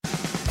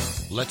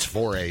Let's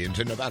foray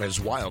into Nevada's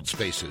wild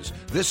spaces.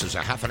 This is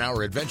a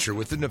half-an-hour adventure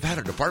with the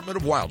Nevada Department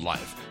of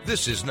Wildlife.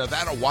 This is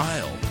Nevada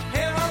Wild.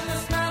 Here on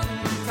this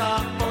mountain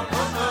top,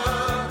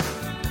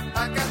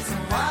 I got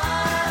some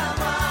wild,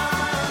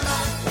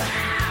 wild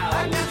life.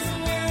 I got some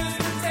news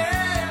to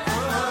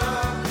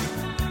tell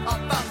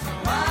about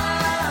some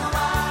wild, wild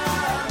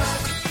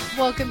life.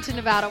 Welcome to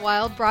Nevada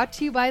Wild, brought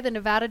to you by the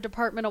Nevada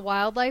Department of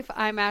Wildlife.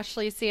 I'm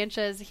Ashley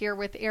Sanchez here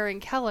with Aaron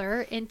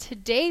Keller, and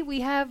today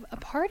we have a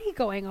party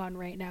going on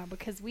right now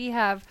because we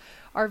have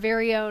our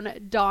very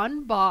own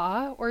Dawn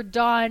Baugh, or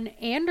Dawn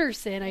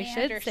Anderson, I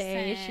should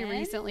say. She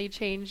recently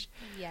changed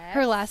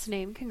her last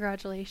name.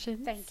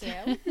 Congratulations. Thank you.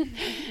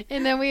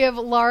 And then we have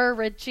Laura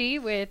Ritchie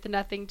with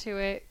Nothing to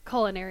It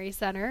Culinary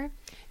Center,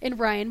 and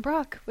Ryan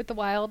Brock with the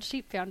Wild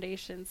Sheep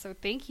Foundation. So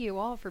thank you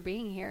all for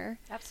being here.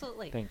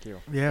 Absolutely. Thank you.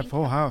 Yeah,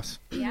 full house.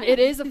 Yeah. It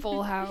is a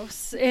full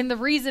house. And the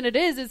reason it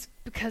is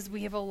because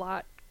we have a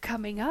lot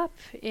coming up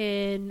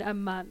in a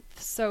month.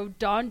 So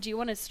Dawn, do you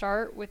want to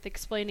start with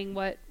explaining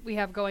what we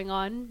have going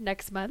on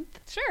next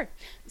month? Sure.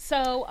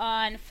 So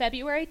on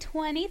February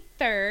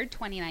 23rd,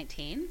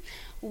 2019,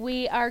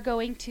 we are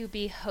going to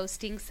be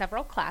hosting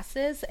several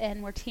classes,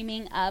 and we're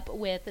teaming up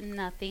with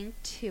Nothing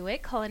to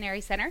It Culinary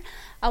Center,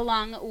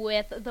 along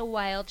with the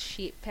Wild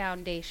Sheep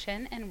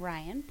Foundation and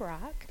Ryan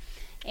Brock,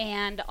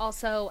 and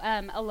also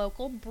a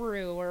local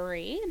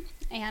brewery,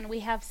 and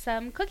we have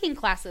some cooking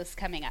classes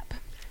coming up.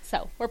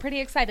 So we're pretty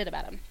excited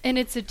about them. And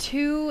it's a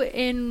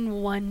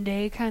 2-in-1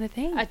 day kind of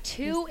thing. A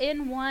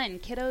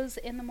 2-in-1, kiddos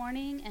in the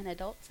morning and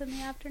adults in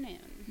the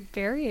afternoon.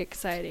 Very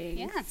exciting.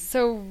 Yeah.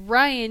 So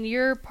Ryan,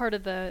 you're part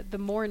of the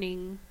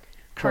morning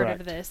part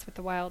Correct. of this with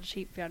the Wild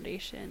Sheep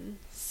Foundation.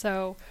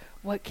 So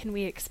what can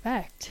we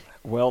expect?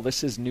 Well,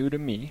 this is new to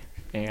me,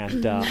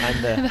 and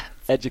I'm the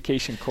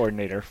education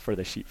coordinator for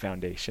the Sheep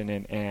Foundation,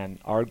 and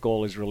our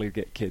goal is really to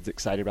get kids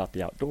excited about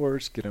the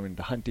outdoors, get them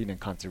into hunting and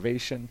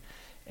conservation,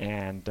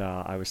 and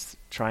I was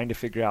trying to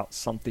figure out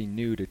something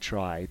new to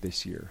try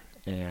this year,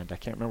 and I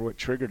can't remember what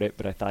triggered it,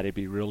 but I thought it'd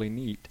be really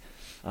neat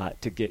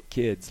to get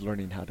kids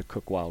learning how to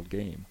cook wild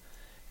game,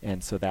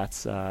 and so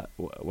that's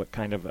what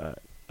kind of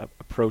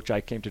approach I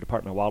came to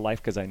Department of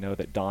Wildlife, because I know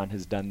that Dawn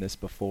has done this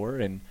before,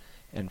 and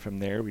from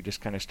there we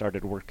just kind of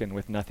started working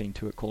with Nothing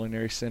to It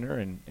Culinary Center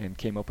and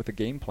came up with a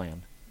game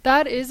plan.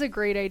 That is a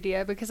great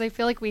idea, because I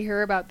feel like we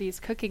hear about these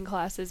cooking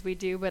classes we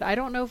do, but I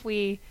don't know if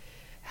we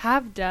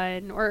have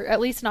done, or at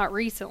least not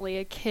recently,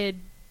 a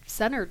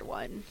kid-centered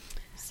one.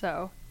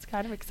 So it's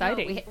kind of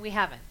exciting. No, we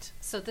haven't.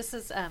 So this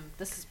is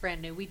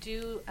brand new. We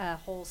do a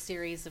whole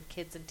series of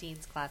kids and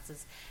teens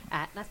classes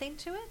at Nothing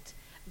to It,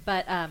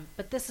 but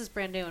this is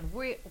brand new, and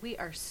we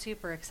are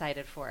super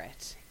excited for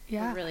it.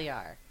 Yeah. We really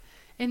are.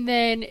 And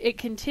then it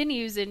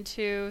continues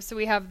into, so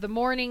we have the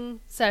morning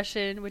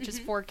session, which is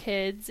for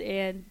kids,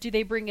 and do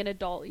they bring an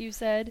adult, you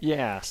said?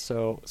 Yeah,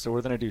 so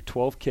we're going to do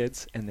 12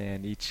 kids, and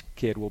then each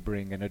kid will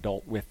bring an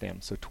adult with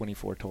them, so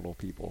 24 total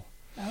people.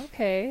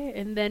 Okay,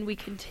 and then we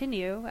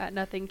continue at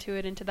Nothing to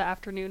It into the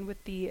afternoon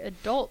with the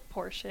adult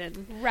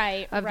portion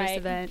of this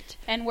event.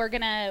 And we're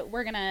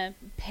gonna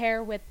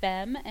pair with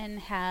them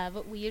and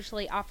we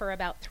usually offer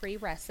about 3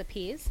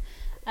 recipes.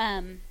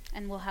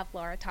 And we'll have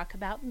Laura talk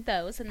about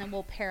those, and then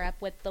we'll pair up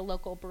with the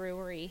local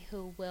brewery,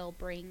 who will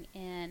bring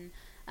in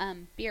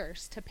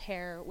beers to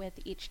pair with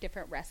each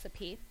different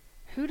recipe.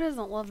 Who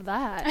doesn't love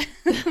that?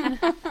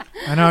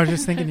 I know, I was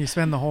just thinking you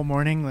spend the whole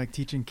morning like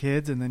teaching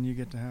kids, and then you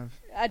get to have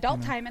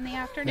Adult time in the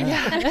afternoon.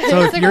 Yeah. Yeah.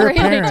 So That's if you're a great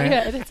idea.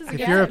 parent, This is if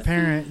good. you're a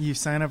parent, you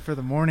sign up for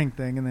the morning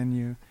thing, and then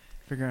you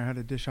figure out how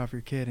to dish off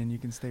your kid, and you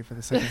can stay for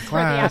the second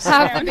class.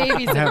 Have the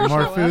babies Have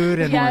more food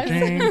and Yes.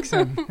 more drinks.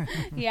 And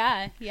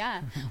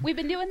Yeah. We've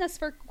been doing this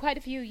for quite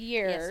a few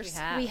years. Yes, we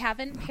have. We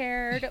haven't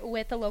paired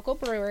with a local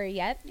brewery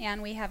yet,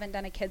 and we haven't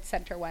done a kids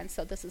center one,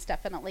 so this is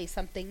definitely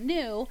something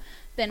new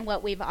than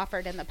what we've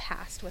offered in the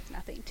past with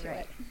Nothing to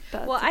It.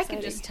 That's Well, I exciting.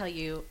 can just tell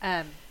you,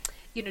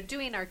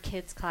 doing our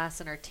kids class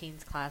and our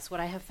teens class, what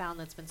I have found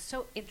that's been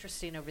so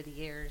interesting over the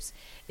years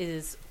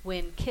is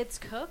when kids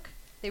cook,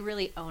 they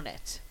really own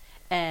it.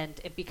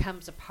 And it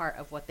becomes a part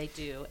of what they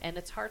do. And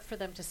it's hard for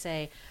them to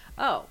say,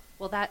 oh,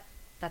 well,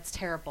 that's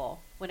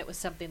terrible, when it was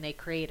something they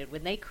created.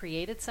 When they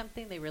created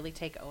something, they really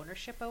take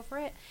ownership over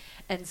it.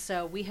 And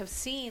so we have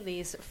seen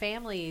these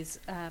families,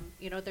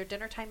 their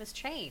dinner time has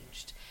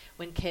changed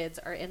when kids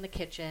are in the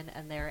kitchen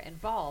and they're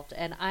involved.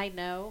 And I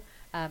know,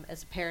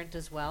 as a parent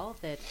as well,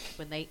 that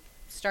when they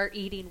start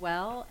eating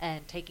well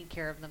and taking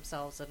care of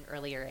themselves at an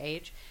earlier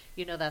age,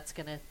 that's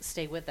going to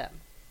stay with them.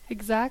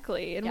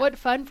 Exactly. And Yeah. what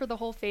fun for the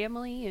whole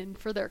family and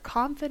for their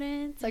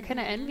confidence. I kind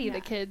of envy the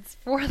kids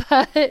for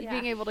that,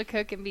 being able to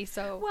cook and be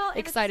so and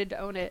excited to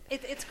own it.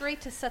 It's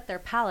great to set their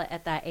palate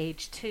at that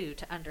age, too,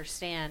 to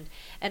understand.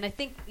 And I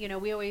think,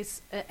 we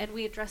always, and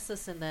we address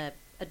this in the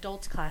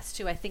adults class,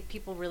 too. I think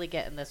people really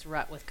get in this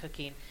rut with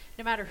cooking,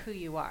 no matter who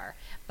you are.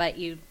 But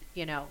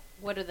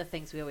what are the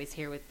things we always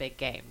hear with big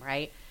game,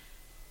 right?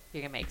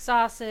 You can make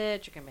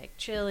sausage. You can make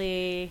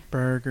chili.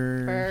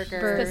 Burgers.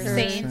 Burgers. The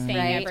same and thing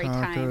every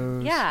time.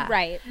 tacos. Yeah.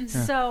 Right.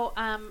 So,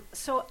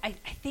 so I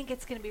think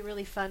it's going to be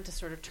really fun to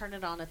sort of turn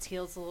it on its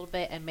heels a little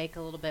bit and make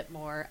a little bit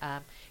more,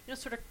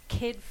 sort of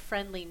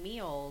kid-friendly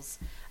meals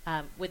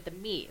with the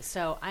meat.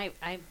 So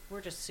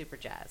we're just super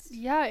jazzed.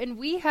 Yeah, and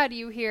we had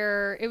you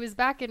here. It was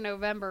back in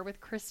November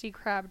with Christy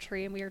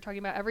Crabtree, and we were talking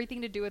about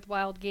everything to do with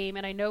wild game.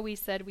 And I know we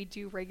said we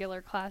do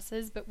regular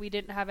classes, but we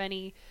didn't have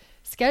any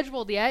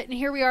scheduled yet. And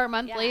here we are a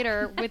month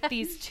later with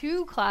these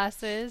 2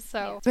 classes.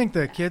 So I think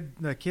the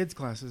kids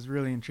class is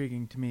really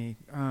intriguing to me.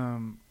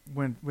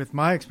 When with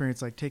my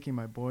experience, like taking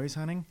my boys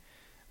hunting,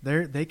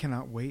 they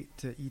cannot wait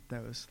to eat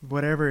those.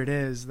 Whatever it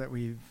is that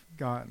we've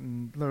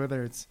gotten,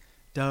 whether it's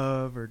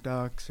dove or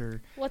ducks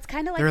or Well, it's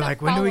kind of like they're the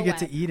like, when do we get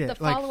to follow-up- eat it?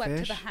 The Like follow-up to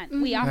fish? the hunt.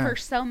 Mhm. We Yeah. offer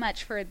so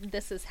much for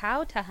this is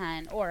how to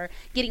hunt or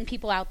getting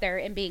people out there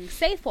and being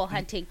safe while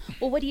hunting.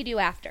 Well, what do you do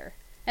after?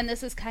 And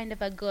this is kind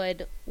of a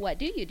good, what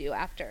do you do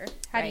after?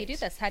 How do you do Right.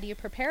 this? How do you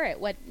prepare it?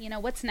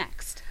 What's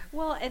next?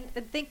 Well, and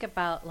think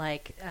about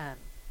like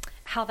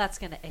how that's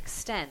going to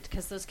extend,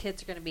 because those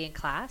kids are going to be in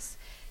class.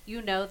 You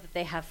know that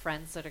they have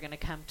friends that are going to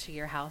come to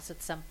your house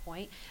at some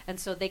point, and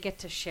so they get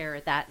to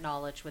share that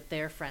knowledge with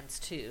their friends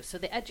too. So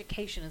the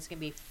education is going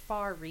to be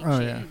far-reaching. Oh,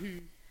 yeah.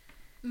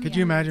 Could Yeah,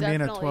 you imagine being a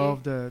definitely.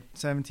 12 to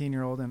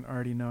 17-year-old and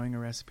already knowing a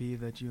recipe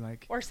that you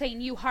like? Or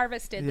saying you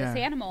harvested Yeah.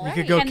 this animal, You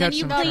could go and then catch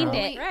you some cleaned trout.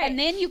 it, Right. and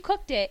then you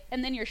cooked it,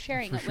 and then you're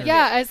sharing For it with sure.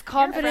 yeah, your as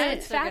confident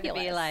friends. Friends are going to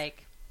be Fabulous.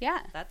 like, Yeah,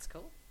 that's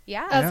cool.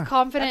 yeah. as Yeah.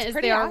 confident That's as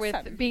pretty they are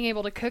awesome. with being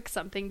able to cook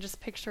something. Just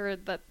picture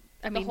that.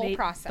 I mean, whole the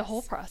process.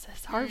 whole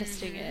process,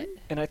 harvesting it.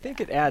 And I think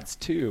it adds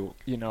too,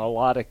 a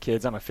lot of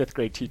kids, I'm a 5th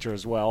grade teacher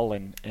as well,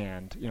 and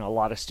a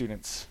lot of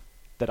students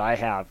that I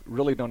have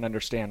really don't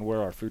understand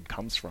where our food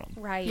comes from.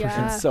 Right.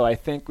 Yeah. And so I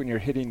think when you're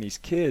hitting these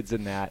kids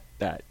and that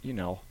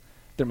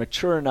they're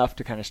mature enough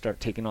to kind of start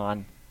taking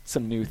on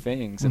some new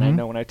things. And I Mhm.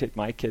 know when I take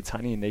my kids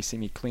hunting and they see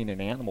me clean an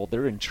animal,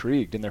 they're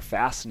intrigued and they're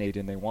fascinated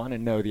and they want to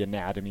know the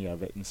anatomy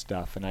of it and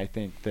stuff. And I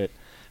think that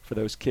for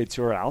those kids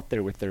who are out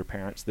there with their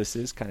parents, this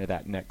is kind of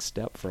that next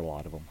step for a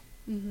lot of them.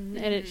 And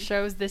it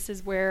shows this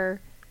is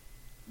where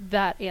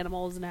that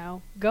animal is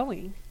now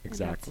going.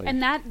 Exactly.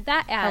 And that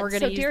adds. we're gonna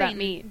So use that during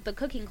meat. the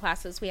cooking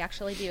classes, we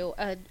actually do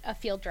a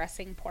field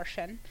dressing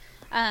portion,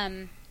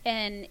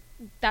 and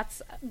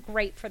that's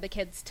great for the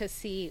kids to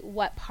see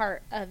what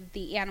part of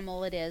the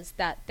animal it is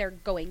that they're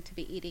going to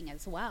be eating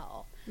as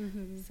well.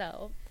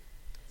 So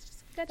it's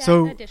just a good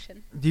So-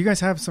 addition. Do you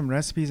guys have some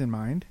recipes in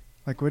mind?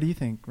 Like, what do you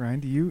think,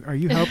 Ryan? Are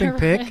you helping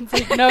pick? Ryan's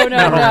like, no.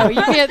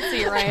 You can't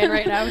see Ryan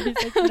right now. He's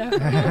like, no. I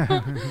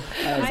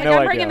have I'm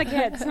no bringing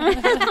idea.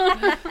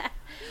 the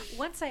kids.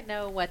 Once I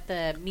know what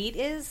the meat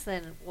is,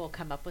 then we'll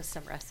come up with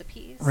some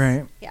recipes.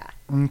 Right. Yeah.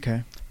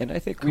 Okay. And I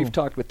think Cool. we've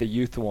talked with the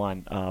youth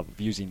one of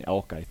using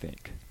elk, I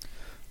think.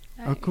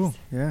 Oh, cool.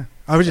 Yeah.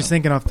 I was just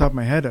thinking off the top of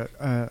my head,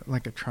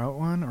 like a trout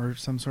one or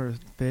some sort of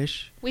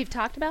fish. We've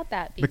talked about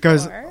that before.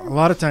 Because a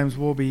lot of times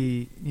we'll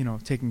be,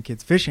 taking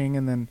kids fishing,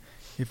 and then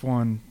if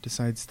one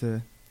decides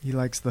he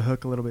likes the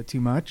hook a little bit too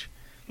much,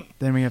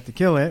 then we have to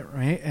kill it,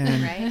 right?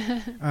 And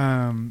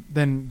Right.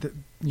 then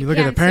you You look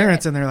at the pan-sear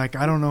parents it. and they're like,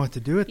 I don't know what to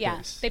do with yeah,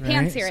 this. they right?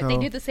 pan-sear it. They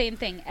So- do the same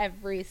thing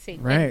every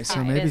single Right, so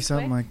time. maybe Biscuit.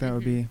 something like that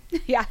would be,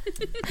 Yeah.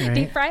 right?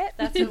 Deep fry it.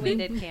 That's what we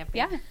did camping.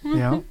 Yeah.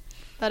 Yeah,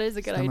 That is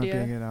a good that might be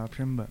a idea. good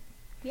option, but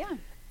Yeah.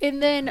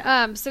 And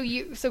then,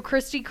 so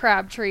Christy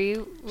Crabtree.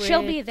 She'll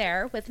with- be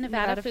there with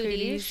Nevada, Nevada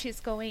Foodies. Foodies. She's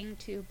going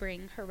to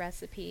bring her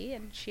recipe,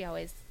 and she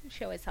always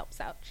helps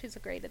out. She's a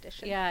great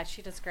addition. Yeah,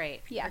 she does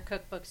great. Yeah. Her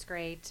cookbook's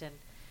great. And,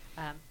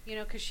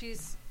 because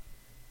she's,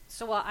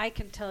 so while I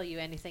can tell you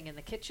anything in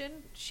the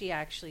kitchen, she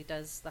actually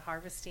does the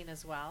harvesting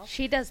as well.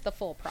 She does the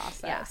full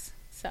process.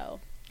 So,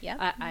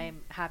 yeah.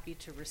 I'm happy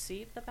to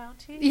receive the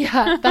bounty.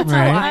 Yeah, that's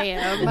Right. how I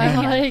am.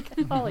 I'm like,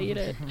 I'll eat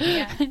it.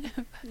 yeah.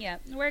 Yeah.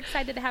 We're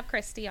excited to have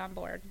Christy on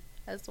board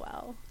as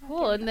well.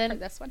 Cool, and For then-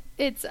 this one.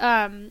 It's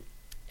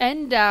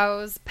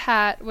Endow's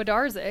Pat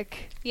Wadarzik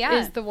Yeah.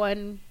 is the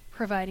one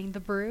providing the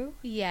brew.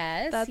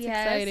 Yes, That's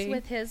yes, exciting.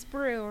 with his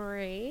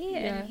brewery, Yeah.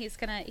 and he's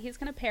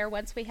gonna pair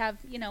once we have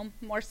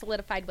more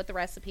solidified with the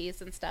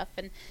recipes and stuff,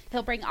 and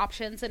he'll bring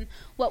options. And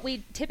what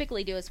we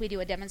typically do is we do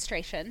a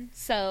demonstration.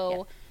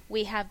 So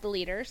we have the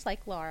leaders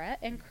like Laura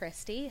and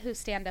Christy who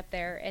stand up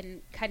there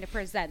and kind of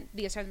present.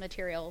 These are the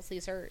materials.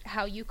 These are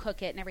how you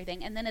cook it and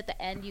everything. And then at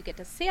the end, you get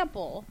to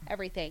sample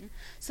everything.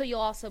 So you'll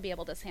also be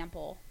able to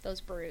sample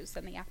those brews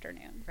in the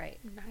afternoon. Right.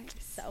 Nice.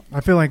 So I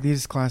feel like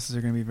these classes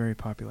are going to be very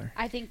popular.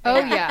 I think. Oh,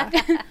 that-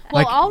 yeah.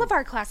 Well, Like- all of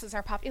our classes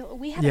are popular.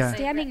 We had Yeah, a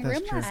standing that's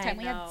room true. last time.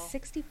 We had I know.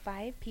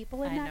 65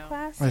 people in I that know.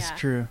 class. That's Yeah.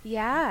 true.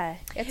 Yeah,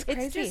 it's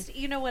crazy. It's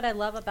just, what I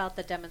love about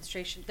the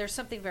demonstration, there's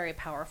something very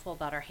powerful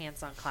about our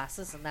hands-on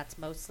classes, and that's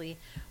mostly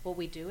what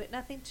we do at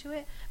Nothing to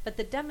It. But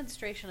the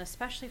demonstration,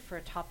 especially for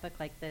a topic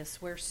like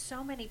this, where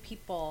so many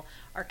people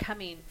are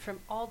coming from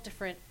all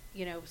different,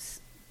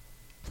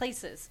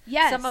 places.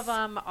 Yes. Some of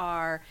them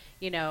are,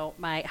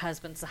 my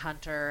husband's a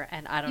hunter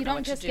and I don't You know don't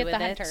what just to do get with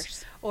the it.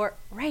 hunters. Or,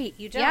 right,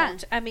 you don't. Yeah.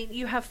 I mean,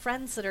 you have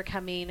friends that are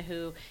coming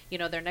who,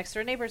 their next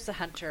door neighbor's a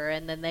hunter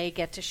and then they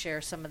get to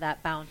share some of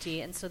that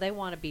bounty. And so they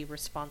want to be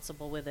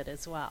responsible with it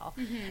as well.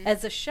 Mm-hmm.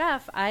 As a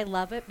chef, I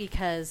love it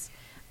because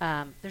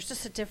there's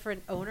just a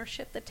different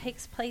ownership that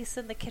takes place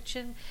in the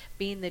kitchen,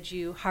 being that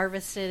you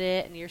harvested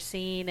it and you're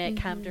seeing it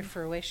come to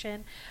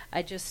fruition.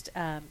 I just,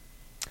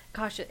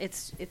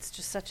 it's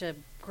just such a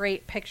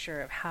great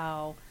picture of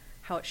how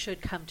it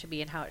should come to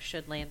be and how it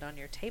should land on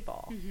your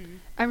table. Mm-hmm.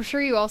 I'm sure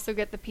you also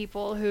get the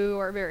people who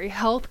are very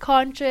health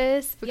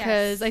conscious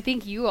because Yes. I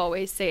think you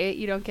always say it.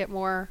 You don't get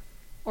more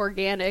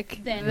organic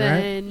Then-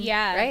 than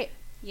Yeah. Right?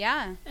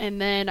 Yeah.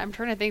 And then I'm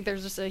trying to think.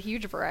 There's just a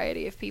huge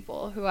variety of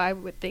people who I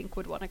would think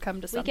would want to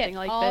come to We something get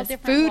like all this.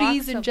 different Foodies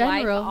walks in of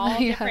general, life, all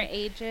Yeah. different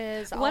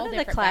ages. One all of the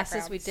different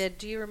classes we backgrounds. did,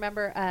 do you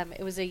remember,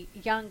 it was a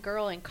young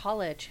girl in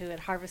college who had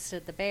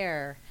harvested the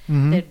bear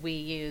Mhm. that we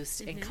used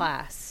in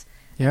class.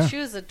 Yeah. And she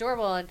was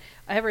adorable, and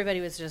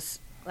everybody was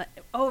just like,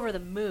 over the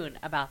moon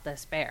about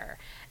this bear.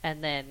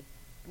 And then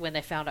when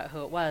they found out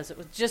who it was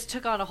just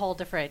took on a whole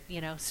different,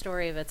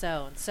 story of its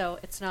own. So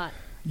it's not...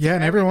 Yeah,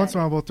 and for every once in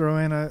a everybody. while we'll throw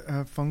in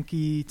a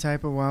funky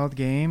type of wild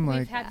game. We've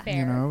like, had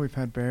bear. we've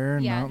had bear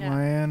and Yeah. mountain Yeah.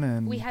 lion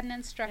and... We had an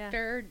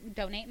instructor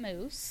donate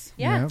moose.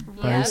 Yeah. Yep,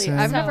 Really? bison.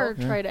 I've So- never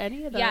Yeah. tried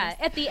any of those. Yeah,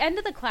 at the end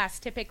of the class,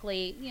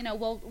 typically,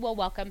 we'll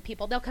welcome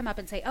people. They'll come up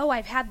and say, "Oh,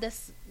 I've had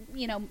this,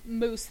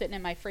 moose sitting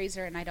in my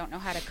freezer, and I don't know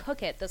how to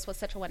cook it. This was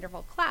such a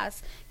wonderful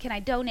class. Can I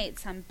donate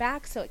some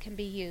back so it can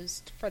be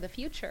used for the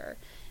future?"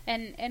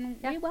 And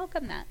Yeah. we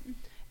welcome that.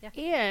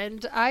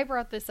 And I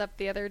brought this up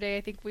the other day.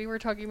 I think we were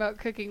talking about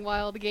cooking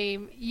wild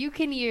game. You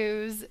can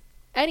use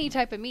any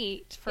type of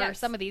meat for Yes.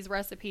 some of these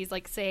recipes.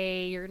 Like,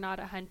 say you're not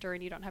a hunter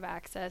and you don't have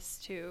access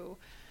to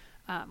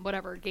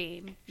whatever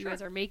game you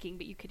guys are making,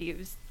 but you could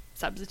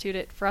substitute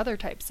it for other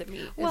types of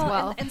meat as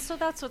well. And so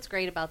that's what's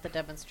great about the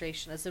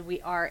demonstration is that we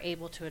are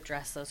able to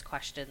address those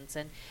questions,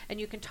 and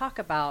you can talk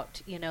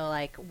about,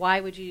 like,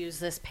 why would you use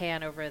this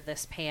pan over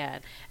this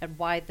pan, and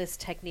why this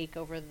technique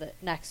over the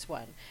next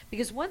one?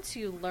 Because once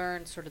you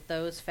learn sort of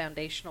those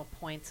foundational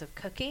points of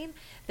cooking,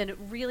 then it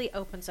really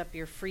opens up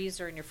your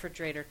freezer and your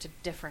refrigerator to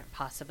different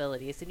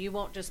possibilities, and you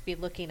won't just be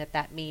looking at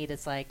that meat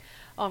as like,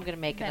 oh, I'm going to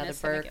make another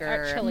Venison again, or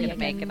burger, I'm chili going to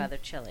make again. another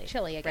chili,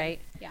 Chili again. right?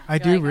 Yeah. I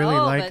You're do like, really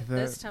oh, like but the...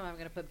 this time I'm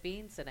going to put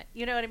beans in it.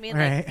 You know what I mean?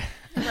 Right.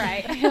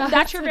 Right.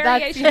 That's your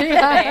That's- variation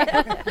yeah.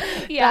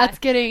 today. Yeah. That's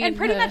getting And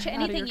pretty much out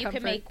of anything your you can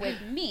comfort. make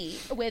with meat,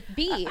 with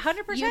beef.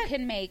 100%. You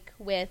can make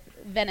with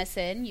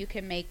venison. You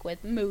can make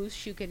with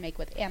moose. You can make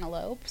with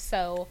antelope.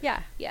 So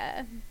Yeah.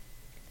 yeah,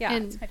 Yeah.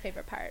 And that's my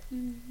favorite part.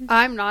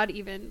 I'm not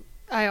even.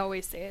 I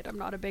always say it. I'm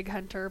not a big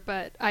hunter,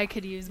 but I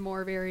could use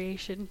more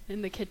variation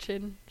in the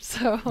kitchen.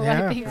 So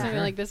Yeah, I think for something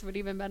sure. like this would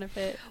even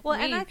benefit. Well,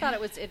 me. and I thought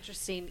it was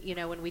interesting,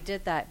 when we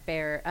did that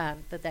bear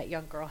that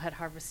young girl had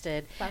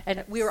harvested, Buck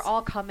and we were tips.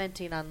 all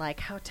commenting on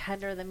like how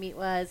tender the meat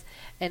was,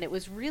 and it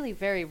was really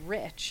very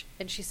rich.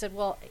 And she said,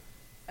 "Well,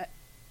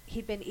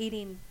 he'd been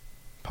eating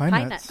Pine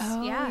pine nuts. nuts.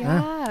 Oh Yeah.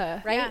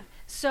 yeah. right? Yeah.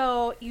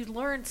 So you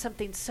learn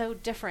something so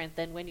different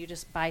than when you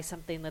just buy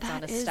something that's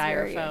That on a is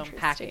very styrofoam interesting,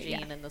 packaging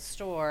yeah. in the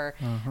store.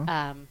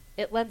 Uh-huh.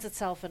 It lends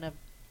itself in a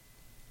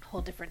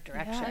whole different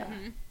direction. Yeah.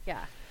 Mhm.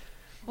 Yeah.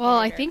 Well,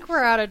 I Very think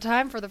we're out of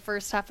time for the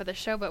first half of the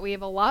show, but we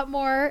have a lot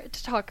more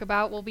to talk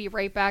about. We'll be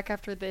right back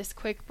after this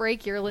quick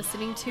break. You're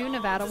listening to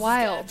Nevada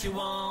Wild. You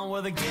on,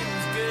 well, the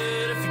getting's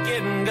good. If you're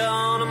getting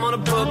gone, I'm gonna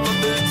put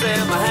my boots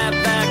and my hat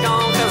back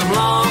on, 'cause I'm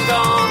long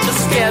gone to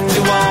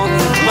Saskatchewan.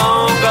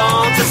 Long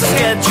gone to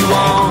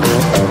Saskatchewan.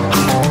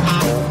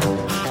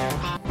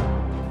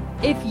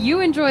 If you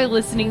enjoy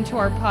listening to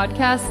our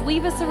podcast,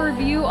 leave us a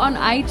review on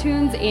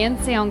iTunes and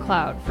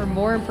SoundCloud. For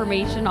more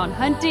information on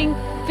hunting,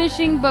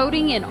 fishing,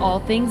 boating, and all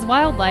things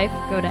wildlife,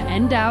 go to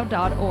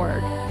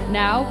endow.org.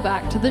 Now,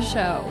 back to the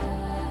show.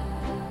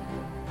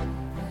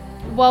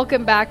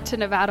 Welcome back to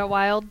Nevada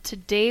Wild.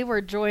 Today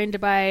we're joined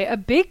by a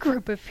big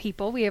group of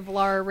people. We have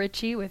Laura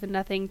Ritchie with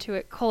Nothing to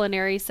It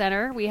Culinary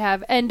Center. We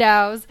have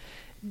Endow's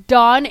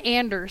Dawn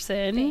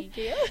Anderson. Thank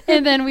you.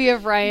 And then we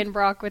have Ryan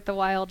Brock with the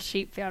Wild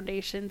Sheep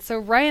Foundation. So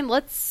Ryan,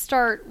 let's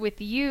start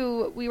with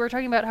you. We were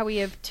talking about how we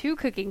have 2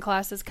 cooking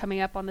classes coming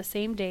up on the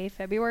same day,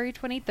 February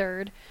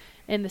 23rd.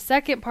 And the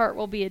second part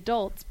will be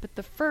adults, but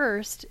the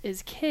first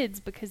is kids,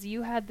 because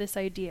you had this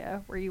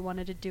idea where you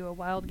wanted to do a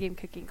wild game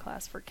cooking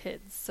class for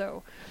kids.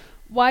 So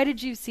why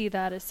did you see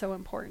that as so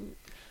important?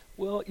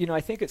 Well, I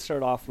think it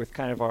started off with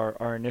kind of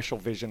our initial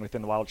vision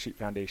within the Wild Sheep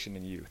Foundation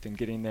and youth, and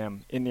getting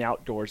them in the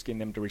outdoors, getting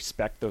them to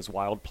respect those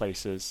wild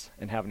places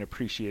and have an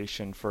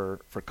appreciation for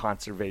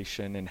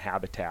conservation and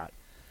habitat.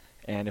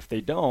 And if they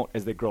don't,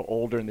 as they grow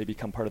older and they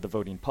become part of the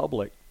voting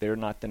public, they're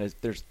not going to,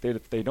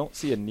 if they don't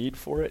see a need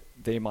for it,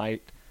 they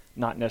might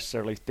not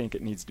necessarily think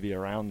it needs to be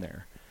around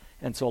there.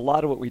 And so a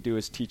lot of what we do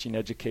is teaching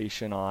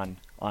education on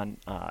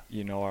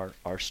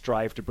our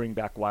strive to bring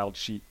back wild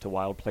sheep to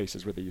wild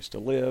places where they used to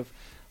live.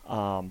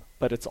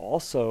 But it's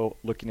also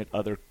looking at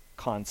other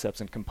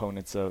concepts and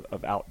components of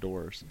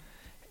outdoors.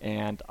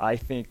 And I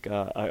think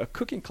a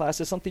cooking class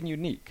is something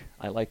unique.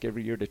 I like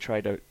every year to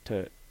try to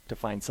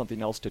find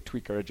something else to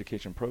tweak our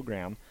education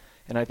program.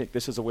 And I think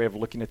this is a way of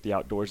looking at the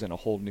outdoors in a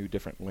whole new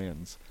different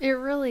lens. It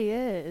really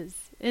is.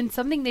 And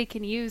something they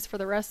can use for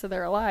the rest of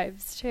their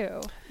lives,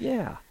 too.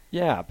 Yeah.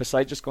 Yeah.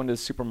 Besides just going to the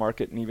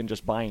supermarket and even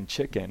just buying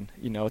chicken,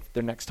 you know,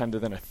 the next time they're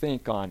going to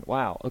think on,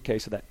 wow, okay,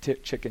 so that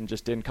chicken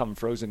just didn't come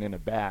frozen in a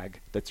bag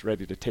that's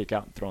ready to take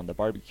out and throw on the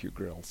barbecue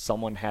grill.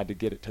 Someone had to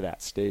get it to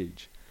that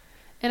stage.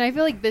 And I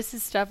feel like this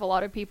is stuff a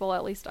lot of people,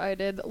 at least I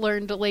did,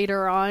 learned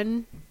later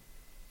on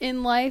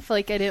in life.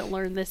 Like, I didn't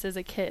learn this as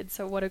a kid.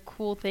 So what a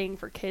cool thing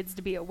for kids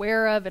to be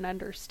aware of and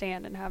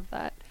understand and have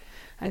that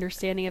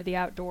understanding of the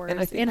outdoors and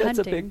I think that's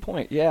hunting. A big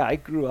point. Yeah, I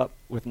grew up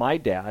with my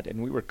dad,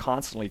 and we were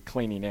constantly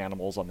cleaning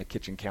animals on the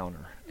kitchen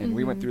counter. And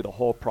we went through the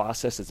whole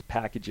process of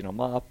packaging them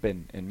up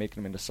and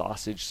making them into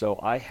sausage. So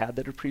I had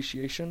that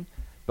appreciation,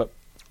 but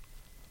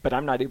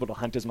I'm not able to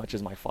hunt as much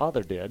as my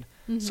father did.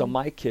 So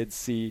my kids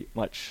see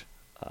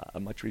a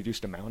much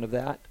reduced amount of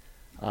that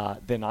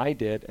than I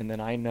did. And then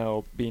I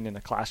know, being in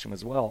the classroom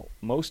as well,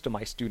 most of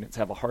my students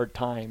have a hard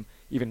time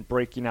even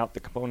breaking out the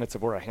components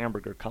of where a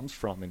hamburger comes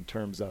from in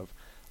terms of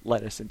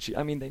lettuce and cheese.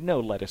 I mean, they know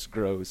lettuce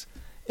grows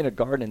in a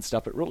garden and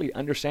stuff, but really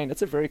understanding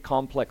it's a very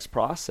complex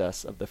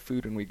process of the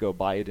food when we go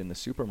buy it in the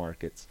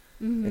supermarkets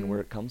and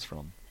where it comes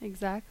from.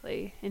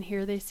 Exactly. And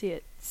here they see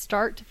it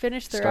start to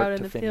finish. They're out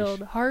in the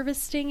field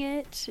harvesting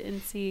it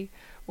and see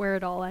where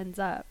it all ends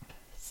up.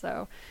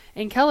 So,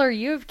 and Keller,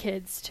 you have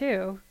kids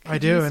too. I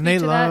do, and they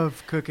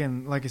love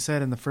cooking. Like I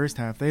said in the first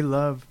half, they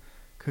love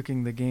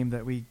cooking the game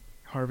that we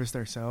harvest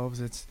ourselves.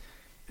 It's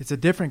a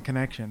different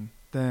connection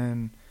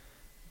than,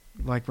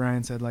 like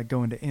Ryan said, like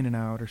going to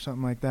In-N-Out or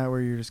something like that,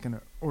 where you're just going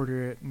to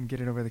order it and get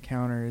it over the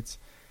counter. It's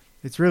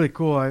really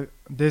cool.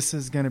 This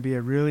is going to be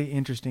a really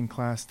interesting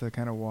class to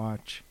kind of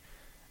watch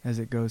as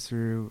it goes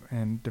through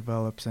and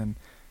develops. And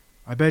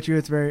I bet you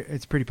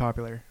it's pretty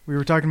popular. We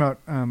were talking about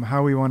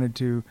how we wanted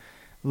to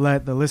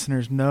let the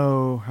listeners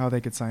know how they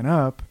could sign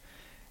up,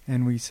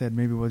 and we said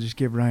maybe we'll just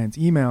give Ryan's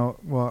email.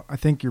 Well, I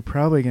think you're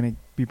probably going to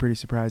be pretty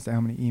surprised at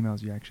how many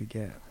emails you actually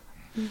get.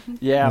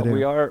 Yeah,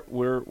 we are.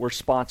 We're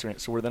sponsoring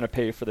it, so we're going to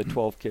pay for the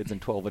 12 kids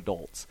and 12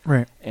 adults,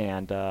 right?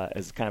 And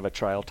as kind of a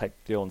trial type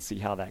deal and see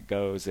how that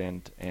goes.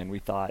 And we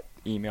thought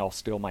email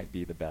still might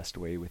be the best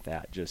way with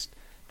that. Just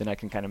then I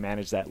can kind of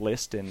manage that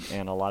list, and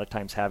a lot of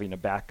times having a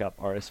backup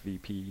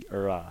RSVP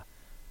or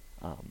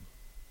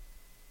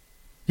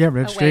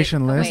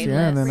registration list,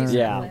 and then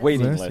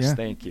waiting list. Yeah.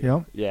 Thank you.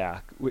 Yep. Yeah,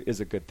 is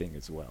a good thing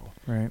as well.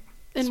 Right.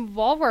 And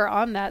while we're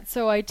on that,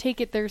 so I take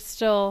it there's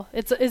still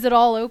is it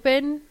all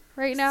open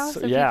right now?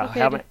 So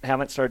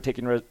haven't started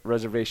taking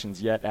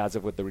reservations yet as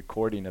of with the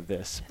recording of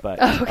this, but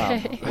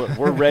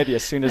we're ready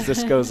as soon as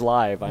this goes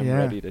live. I'm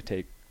ready to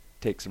take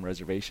some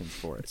reservations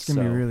for it. It's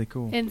gonna be really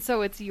cool. And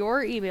so it's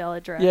your email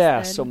address.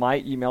 Yeah. So my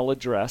email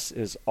address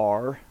is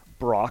rbrock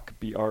BROCK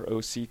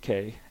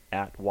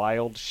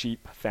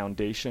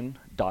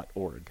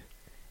 @wildsheepfoundation.org.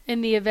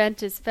 And the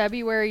event is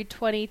February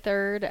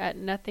 23rd at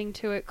Nothing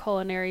to It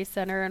Culinary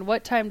Center. And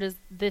what time does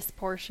this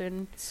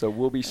portion? So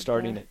we'll be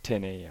starting at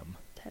 10 a.m.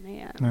 10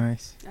 a.m.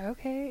 Nice.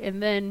 Okay.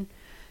 And then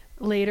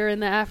later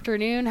in the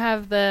afternoon,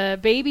 have the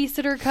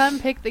babysitter come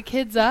pick the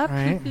kids up.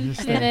 Right. And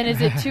then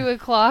is it 2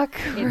 o'clock?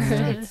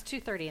 It's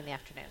 2:30 in the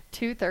afternoon.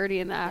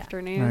 2:30 in the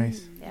afternoon.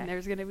 Nice. And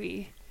there's going to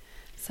be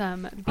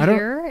some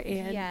beer.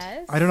 And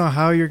yes. I don't know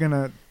how you're going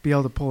to be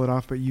able to pull it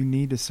off, but you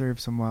need to serve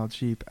some wild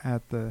sheep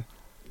at the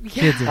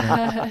kids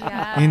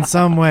event. In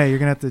some way, you're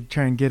going to have to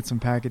try and get some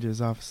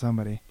packages off of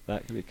somebody.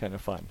 That could be kind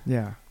of fun.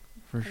 Yeah,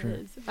 for sure.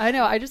 I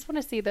know. I just want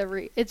to see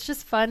it's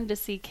just fun to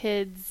see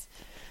kids.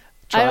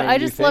 I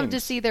just love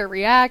to see their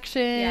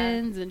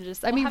reactions and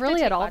just, I mean,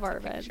 really at all of our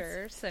events.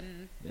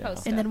 And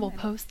post them. And then we'll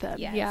post them.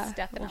 Yes,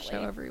 definitely.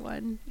 We'll show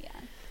everyone. Yeah.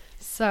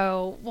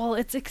 So, well,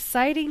 it's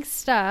exciting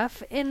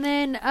stuff. And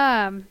then,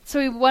 so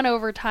we went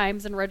over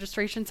times and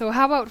registration. So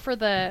how about for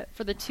the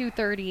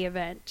 2:30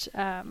 event?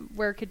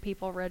 Where could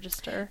people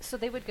register? So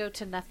they would go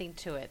to Nothing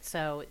to It.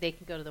 So they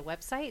can go to the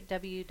website,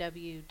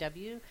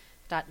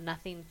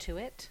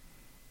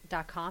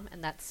 www.nothingtoit.com,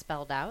 and that's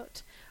spelled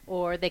out.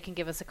 Or they can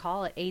give us a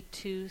call at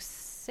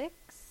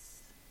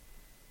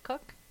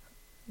 826-COOK.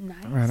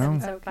 Nice. Right on.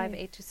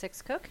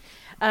 775-826-COOK.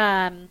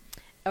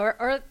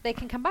 Or they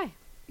can come by.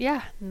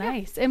 Yeah,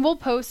 nice. Yeah. And we'll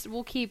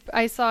keep,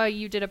 I saw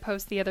you did a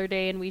post the other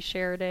day and we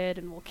shared it,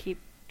 and we'll keep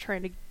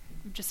trying to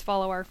just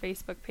follow our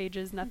Facebook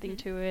pages, Nothing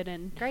to It,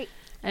 and great.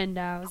 And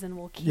and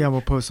we'll keep. Yeah,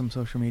 we'll post some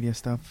social media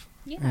stuff.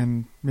 Yeah.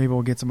 And maybe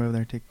we'll get somebody over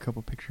there, take a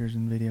couple pictures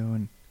and video,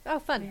 and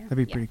fun. That'd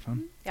be pretty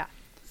fun. Yeah.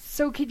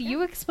 So could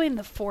you explain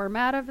the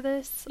format of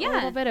this a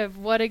little bit of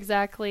what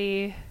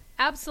exactly?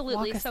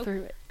 Absolutely. Walk us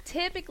through it.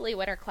 Typically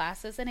what our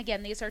classes, and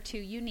again, these are two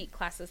unique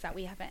classes that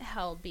we haven't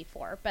held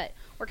before, but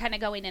we're kind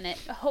of going in it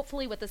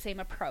hopefully with the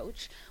same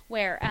approach,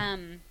 where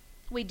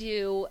we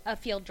do a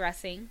field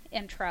dressing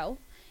intro,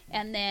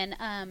 and then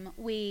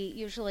we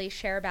usually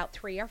share about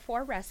 3 or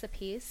 4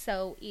 recipes,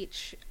 so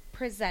each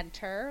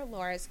presenter,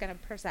 Laura's going to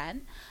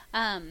present,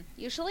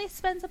 usually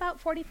spends about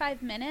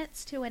 45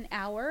 minutes to an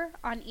hour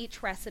on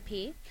each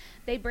recipe.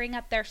 They bring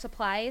up their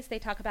supplies. They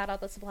talk about all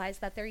the supplies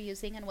that they're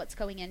using and what's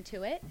going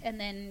into it, and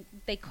then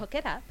they cook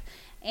it up.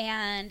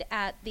 And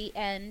at the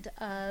end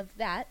of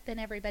that, then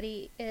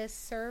everybody is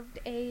served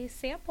a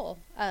sample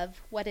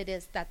of what it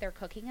is that they're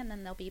cooking, and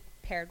then they'll be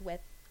paired with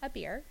a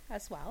beer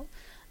as well.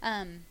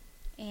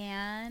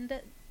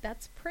 And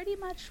that's pretty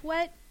much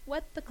what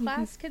the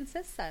class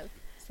consists of.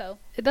 So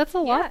That's a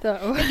lot,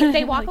 though.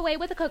 they walk away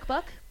with a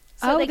cookbook.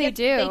 So Oh, they they get,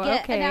 do. They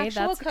get Okay, an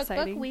actual that's cookbook.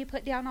 exciting. We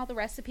put down all the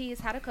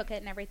recipes, how to cook it,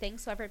 and everything.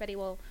 So everybody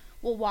will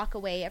walk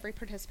away. Every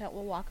participant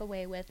will walk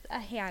away with a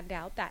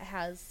handout that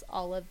has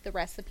all of the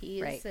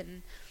recipes Right.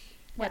 and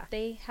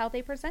how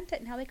they present it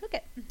and how they cook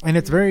it. And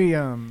it's very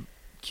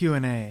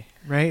Q&A,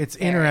 right? It's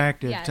Very,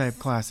 interactive yes. type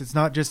class. It's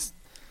not just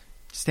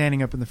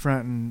standing up in the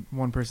front and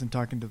one person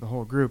talking to the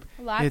whole group.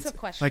 Lots It's of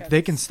questions. like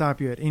they can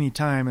stop you at any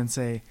time and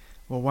say,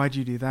 well, why'd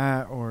you do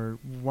that? Or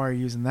why are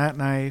you using that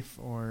knife?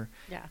 Or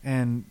Yeah.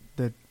 and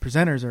the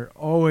presenters are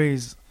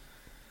always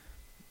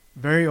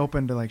very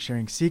open to like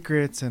sharing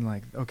secrets and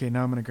like, okay,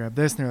 now I'm going to grab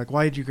this. And they're like,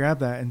 why did you grab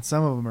that? And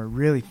some of them are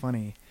really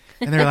funny.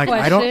 And they're like,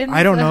 I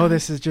don't know.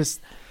 This is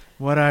just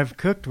what I've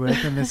cooked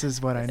with and this is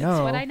what I This is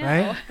know. what I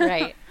know.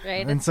 Right?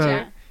 Right. And It's so,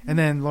 yeah. and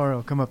then Laura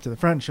will come up to the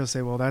front and she'll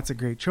say, well, that's a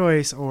great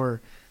choice. Or,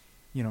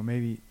 you know,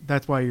 maybe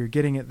that's why you're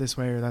getting it this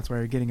way, or that's why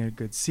you're getting a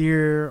good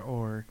sear,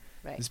 or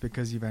right. it's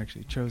because you've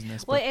actually chosen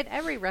this. Well, But at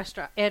every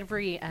restaurant,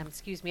 every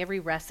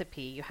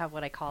recipe, you have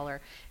what I call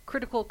are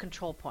critical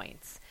control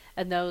points,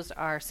 and those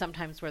are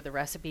sometimes where the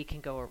recipe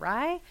can go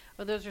awry,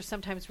 or those are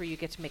sometimes where you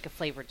get to make a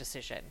flavor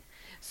decision.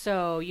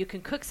 So you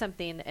can cook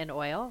something in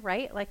oil,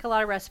 right? Like a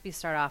lot of recipes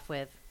start off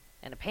with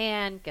in a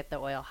pan, get the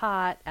oil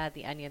hot, add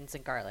the onions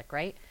and garlic,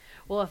 right?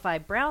 Well, if I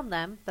brown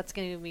them, that's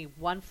going to give me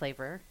one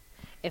flavor.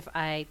 If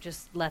I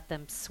just let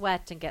them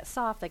sweat and get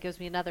soft, that gives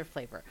me another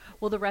flavor.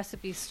 Will the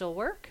recipe still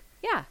work?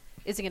 Yeah.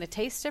 Is it going to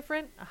taste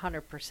different?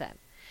 100%.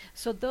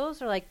 So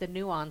those are like the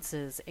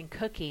nuances in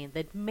cooking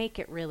that make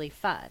it really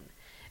fun.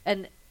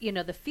 And, you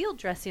know, the field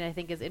dressing I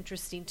think is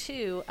interesting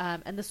too,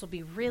 and this will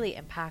be really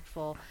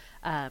impactful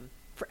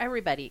for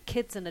everybody,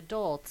 kids and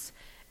adults.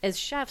 As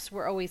chefs,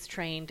 we're always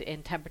trained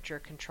in temperature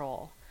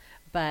control.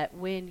 But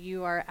when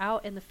you are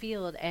out in the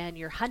field and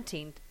you're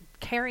hunting,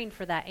 caring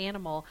for that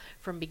animal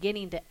from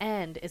beginning to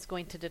end is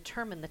going to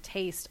determine the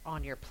taste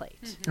on your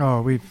plate.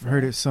 oh, we've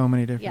heard it so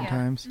many different Yeah.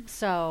 times.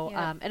 So,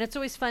 Yeah. and it's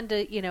always fun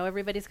to, you know,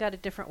 everybody's got a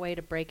different way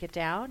to break it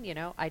down. You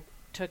know, I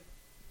took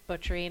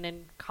butchering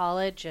in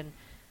college and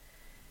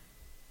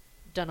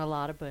done a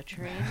lot of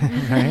butchering.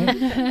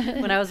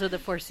 Right? When I was with the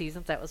Four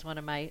Seasons, that was one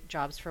of my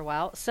jobs for a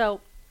while.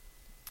 So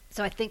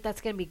I think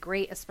that's going to be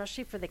great,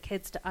 especially for the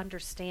kids to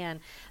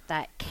understand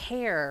that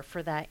care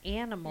for that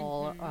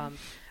animal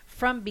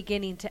from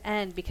beginning to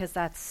end, because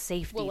that's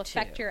safety will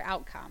affect too. your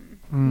outcome.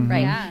 Mhm.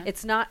 Right. Yeah.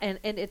 It's not, and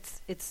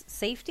it's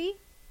safety,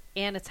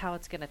 and it's how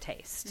it's going to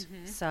taste.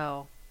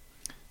 So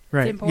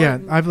Right. It's Yeah,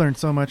 important. I've learned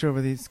so much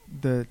over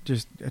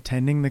just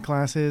attending the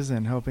classes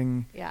and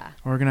helping yeah,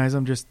 organize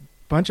them. Just a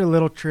bunch of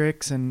little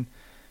tricks and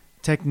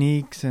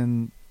techniques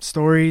and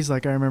stories.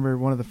 Like I remember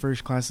one of the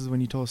first classes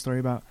when you told a story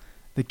about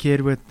the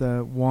kid with the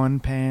one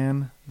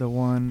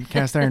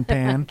cast iron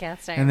pan,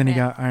 Cast iron and then he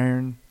pan. got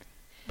iron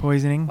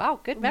poisoning.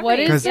 Wow, good memory. What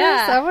is 'Cause-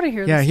 this? I want to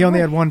hear Yeah, this. he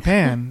only had one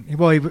pan.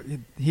 Well,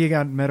 he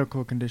got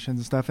medical conditions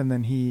and stuff, and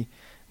then he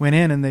went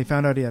in and they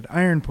found out he had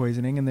iron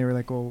poisoning, and they were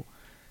like, well,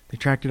 they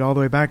tracked it all the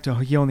way back to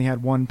he only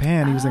had one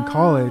pan. He was in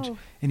college, Oh.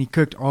 and he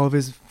cooked all of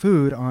his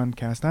food on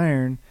cast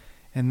iron,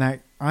 and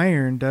that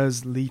iron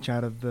does leach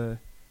out of the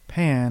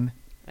pan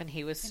And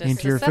he was just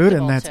into your food,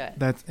 and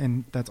susceptible to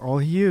it. that's all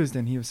he used,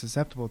 and he was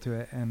susceptible to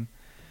it. And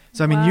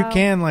so I mean, you Wow.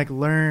 can like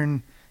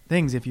learn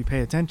things if you pay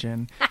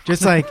attention.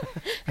 Just like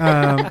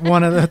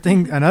another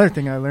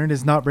thing I learned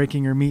is not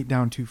breaking your meat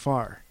down too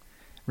far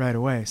right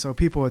away. So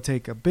people would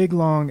take a big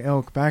long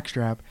elk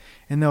backstrap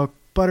and they'll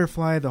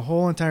butterfly the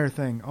whole entire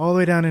thing all the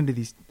way down into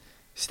these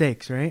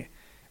steaks, right?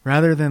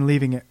 Rather than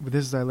leaving it,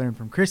 this is I learned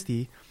from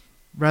Christy,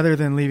 rather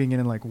than leaving it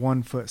in like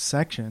 1 foot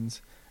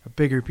sections, a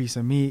bigger piece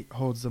of meat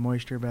holds the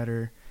moisture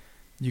better.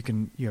 You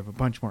have a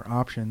bunch more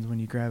options when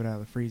you grab it out of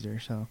the freezer.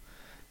 So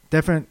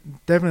definitely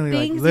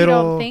Things like little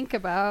you don't think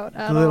about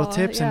at little all.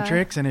 tips Yeah. and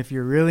tricks. And if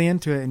you're really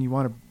into it and you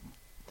want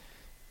to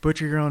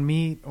butcher your own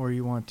meat or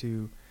you want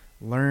to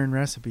learn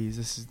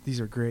recipes, these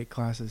are great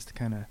classes to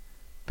kind of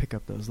pick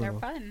up those They're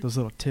fun.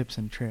 little tips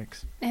and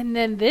tricks. And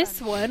then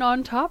this one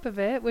on top of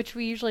it, which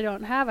we usually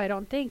don't have, I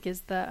don't think,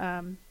 is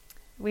the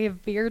we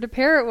have beer to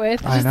pair it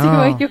with. I Just know. the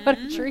way you want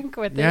to drink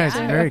with Yeah, it. it's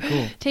too. very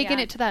cool. Taking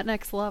Yeah. it to that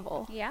next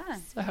level. Yeah.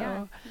 So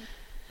Yeah.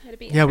 It'd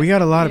be Yeah, we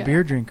got a lot of Yeah.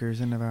 beer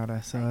drinkers in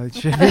Nevada, so it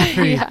should be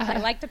pretty Yeah.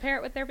 They like to pair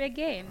it with their big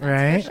game.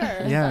 That's right. For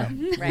sure. Yeah,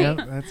 Right. Yep,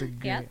 that's a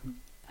great. Yep.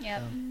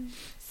 Yep.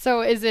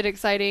 So is it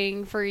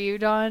exciting for you,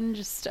 Dawn?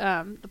 Just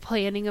the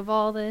planning of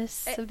all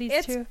this, of these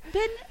It's two?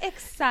 been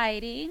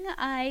exciting.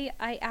 I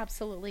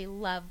absolutely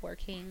love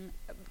working,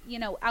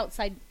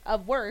 outside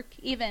of work,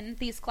 even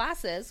these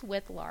classes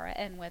with Laura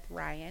and with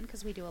Ryan,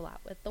 because we do a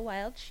lot with the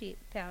Wild Sheep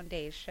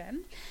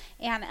Foundation.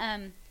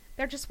 And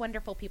they're just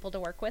wonderful people to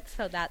work with,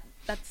 so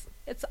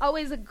it's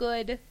always a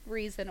good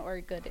reason or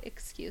a good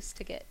excuse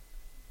to get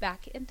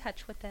back in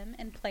touch with them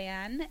and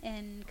plan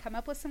and come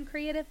up with some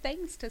creative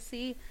things to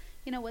see,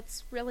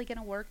 what's really going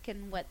to work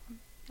and what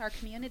our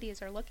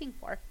communities are looking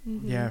for.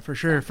 Mm-hmm. Yeah, for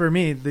sure. For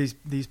me,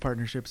 these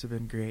partnerships have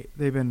been great.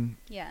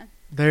 Yeah.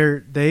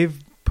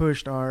 They've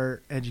pushed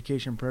our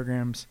education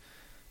programs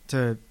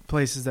to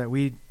places that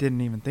we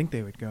didn't even think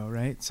they would go,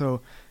 right?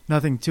 So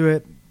Nothing to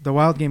It, the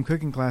wild game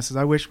cooking classes,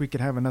 I wish we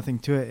could have a Nothing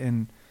to It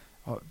and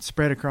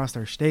spread across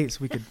our states.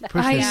 We could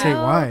push this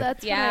statewide.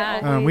 That's Yeah.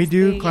 what I always We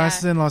do think.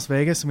 classes in Las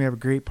Vegas, and we have a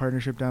great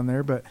partnership down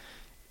there, but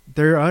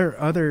there are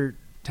other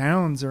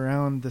towns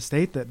around the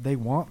state that they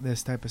want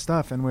this type of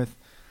stuff. And with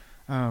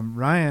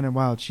Ryan and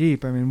Wild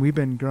Sheep, I mean, we've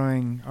been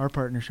growing our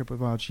partnership with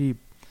Wild Sheep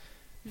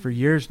for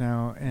years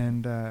now,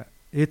 and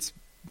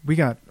we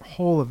got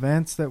whole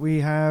events that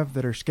we have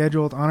that are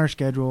scheduled on our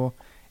schedule,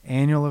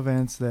 annual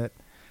events that,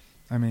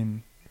 I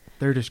mean,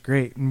 they're just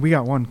great. And we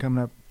got one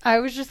coming up. I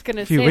was just going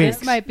to few say weeks.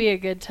 this might be a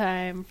good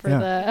time for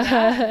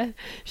the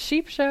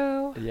sheep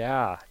show.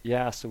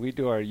 Yeah. So we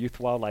do our youth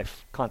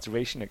wildlife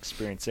conservation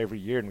experience every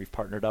year, and we've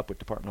partnered up with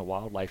Department of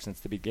Wildlife since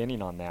the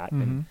beginning on that.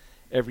 Mhm. And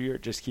every year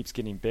it just keeps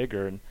getting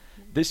bigger. And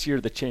this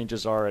year the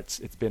changes are it's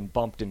been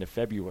bumped into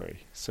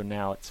February. So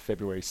now it's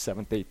February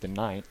 7th, 8th, and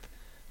 9th,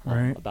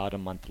 Right. about a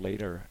month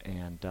later.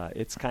 And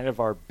it's kind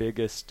of our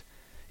biggest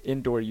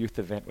indoor youth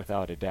event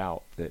without a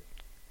doubt, that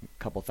a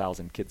couple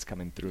thousand kids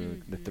coming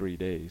through the 3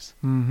 days.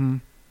 Mm-hmm.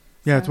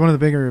 Yeah, it's one of the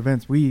bigger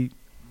events.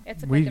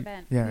 It's a big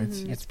event. Yeah,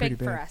 Mhm. it's big pretty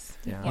for big. us.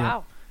 Yeah.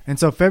 Wow. And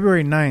so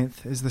February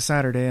 9th is the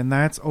Saturday, and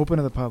that's open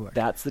to the public.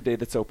 That's the day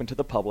that's open to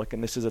the public,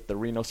 and this is at the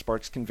Reno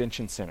Sparks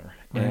Convention Center.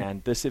 Right.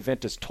 And this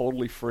event is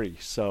totally free,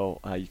 so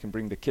you can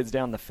bring the kids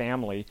down, the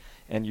family,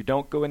 and you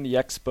don't go in the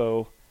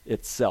expo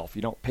itself.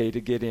 You don't pay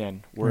to get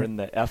in. We're Right. in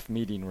the F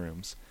meeting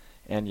rooms.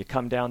 And you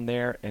come down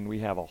there, and we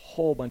have a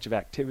whole bunch of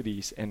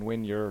activities, and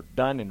when you're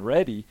done and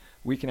ready,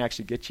 we can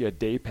actually get you a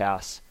day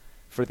pass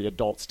for the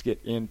adults to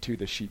get into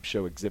the Sheep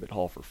Show exhibit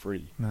hall for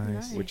free,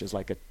 Nice. which is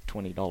like a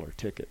 $20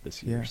 ticket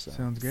this year. Yeah, So.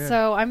 sounds good.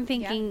 So I'm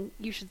thinking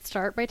you should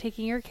start by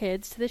taking your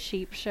kids to the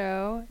sheep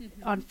show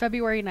on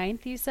February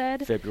 9th, you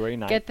said. February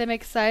 9th. Get them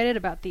excited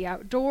about the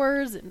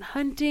outdoors and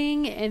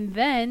hunting, and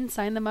then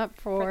sign them up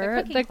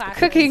for the the cooking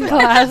cooking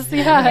classes. class.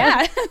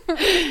 Yeah.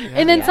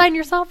 And then Yeah. sign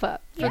yourself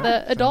up for Yeah.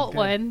 the adult good.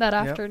 one that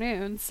Yep.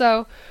 afternoon.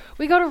 So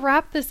we got to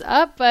wrap this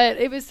up, but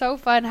it was so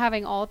fun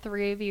having all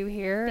three of you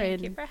here. Thank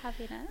and you for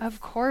having us.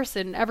 of course,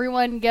 and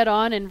everyone get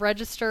on and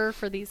register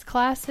for these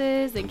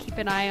classes and keep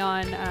an eye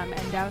on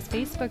Endow's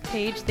Facebook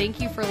page. Thank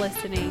you for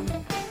listening.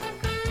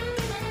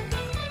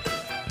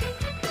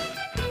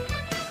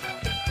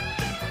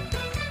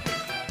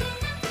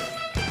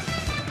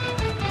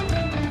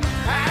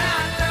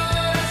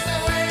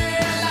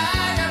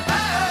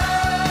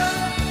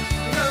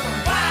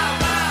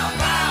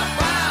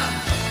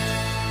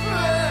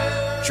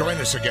 Join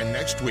us again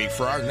next week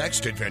for our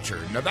next adventure,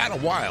 Nevada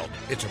Wild.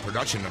 It's a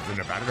production of the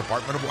Nevada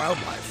Department of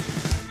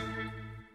Wildlife.